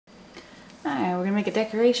Alright, we're gonna make a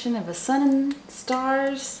decoration of a sun and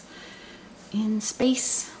stars in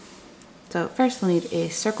space. So first we'll need a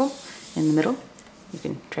circle in the middle. You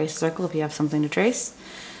can trace a circle if you have something to trace.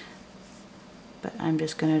 But I'm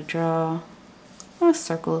just gonna draw a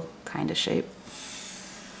circle kind of shape.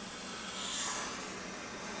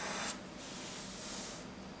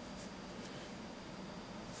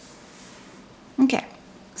 Okay,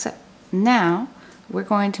 so now we're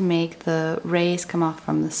going to make the rays come off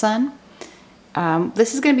from the sun.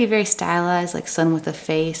 This is going to be very stylized, like sun with a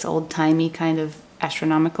face, old-timey kind of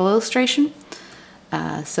astronomical illustration.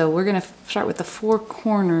 So we're going to start with the four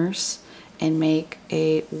corners and make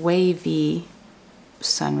a wavy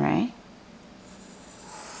sun ray.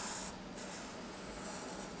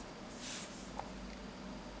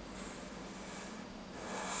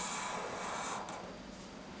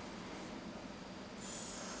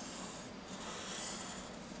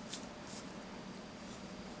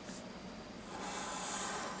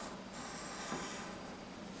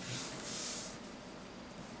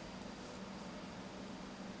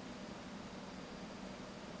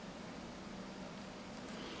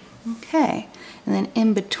 Okay, and then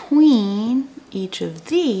in between each of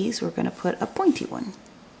these, we're going to put a pointy one.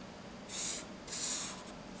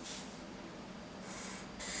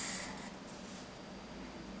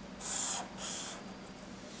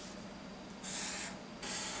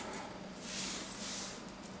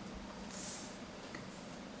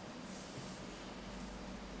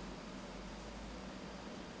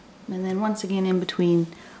 And then once again in between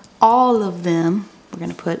all of them, we're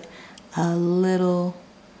going to put a little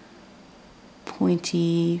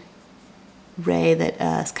pointy ray that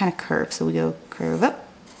is kind of curved. So we go curve up,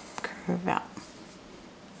 curve out.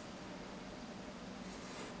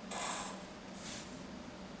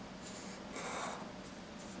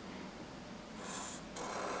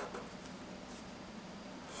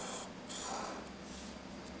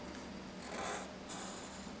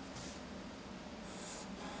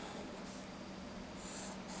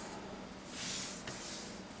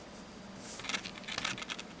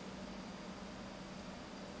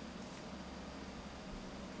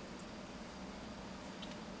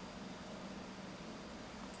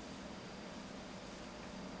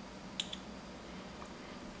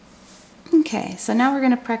 Okay, so now we're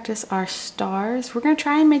going to practice our stars. We're going to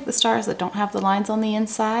try and make the stars that don't have the lines on the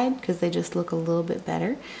inside because they just look a little bit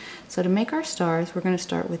better. So to make our stars, we're going to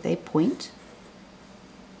start with a point.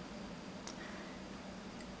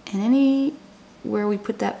 And anywhere we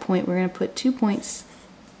put that point, we're going to put 2 points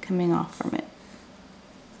coming off from it.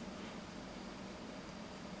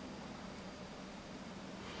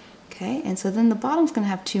 Okay, and so then the bottom's going to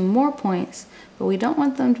have 2 more points, but we don't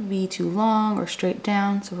want them to be too long or straight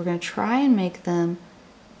down, so we're going to try and make them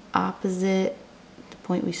opposite the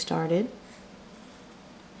point we started,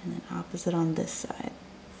 and then opposite on this side.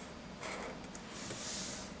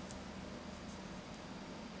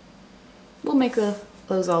 We'll make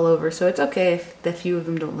those all over, so it's okay if a few of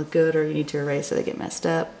them don't look good or you need to erase so they get messed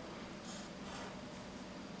up.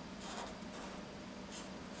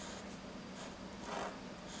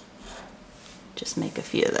 Just make a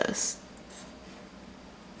few of those.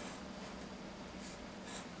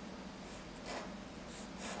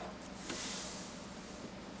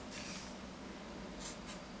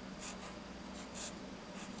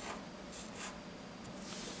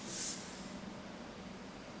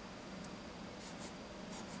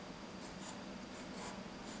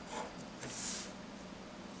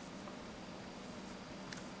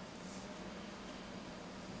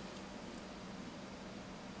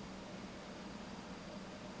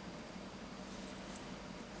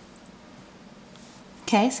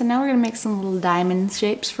 Okay, so now we're going to make some little diamond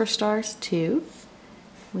shapes for stars too.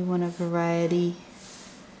 We want a variety.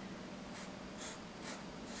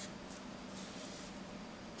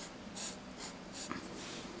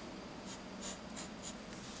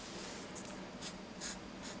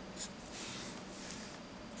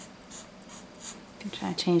 You can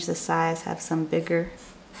try to change the size, have some bigger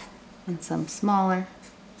and some smaller.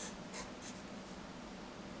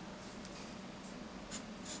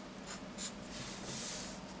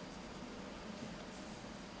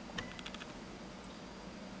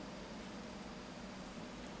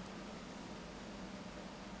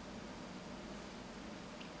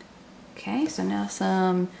 Okay, so now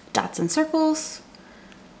some dots and circles.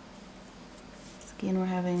 Again, we're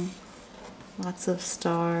having lots of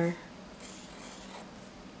star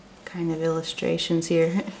kind of illustrations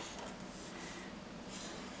here.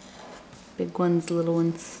 Big ones, little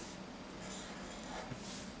ones.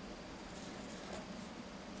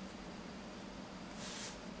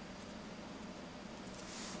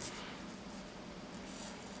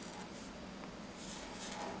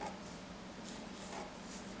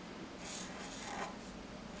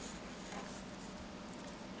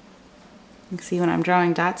 You can see when I'm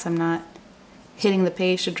drawing dots, I'm not hitting the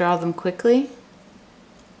page to draw them quickly.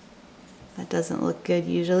 That doesn't look good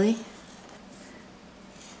usually.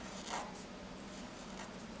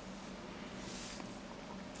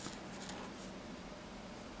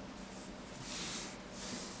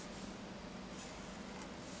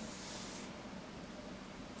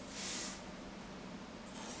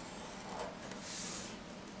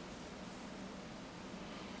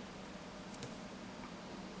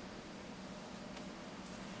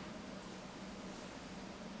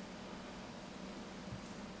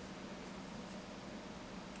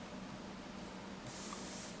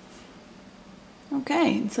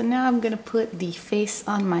 Okay, so now I'm going to put the face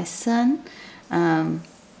on my sun. In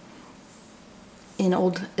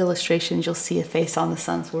old illustrations, you'll see a face on the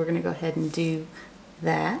sun, so we're going to go ahead and do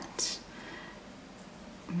that.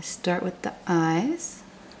 I'm going to start with the eyes.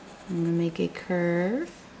 I'm going to make a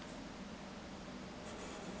curve.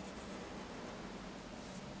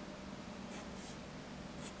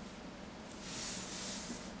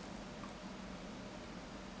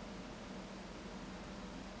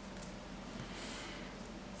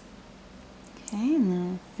 Okay, and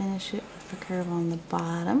then I'll finish it with the curve on the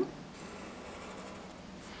bottom.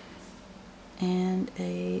 And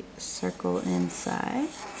a circle inside.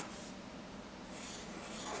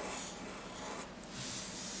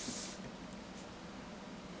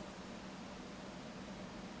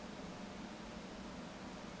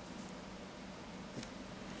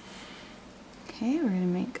 Okay, we're going to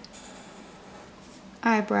make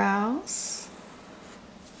eyebrows.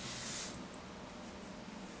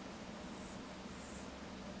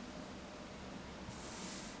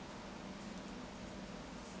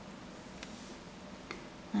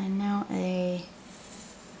 And now a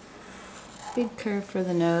big curve for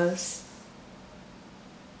the nose.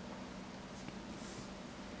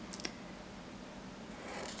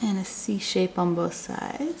 And a C shape on both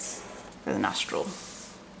sides for the nostril.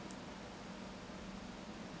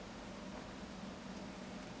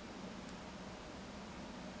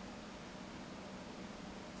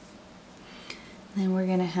 Then we're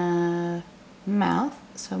going to have mouth.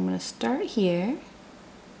 So I'm going to start here,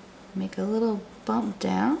 make a little bump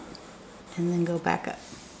down, and then go back up.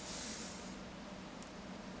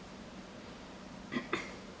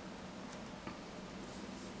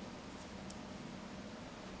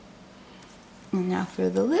 And now for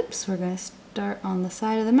the lips, we're going to start on the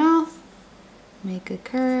side of the mouth, make a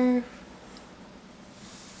curve,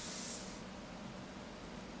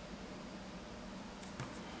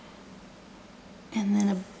 and then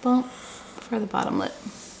a bump for the bottom lip.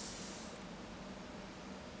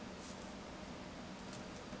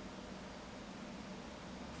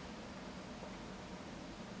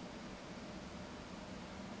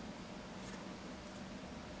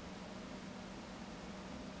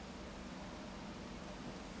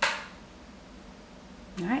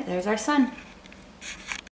 All right, there's our sun.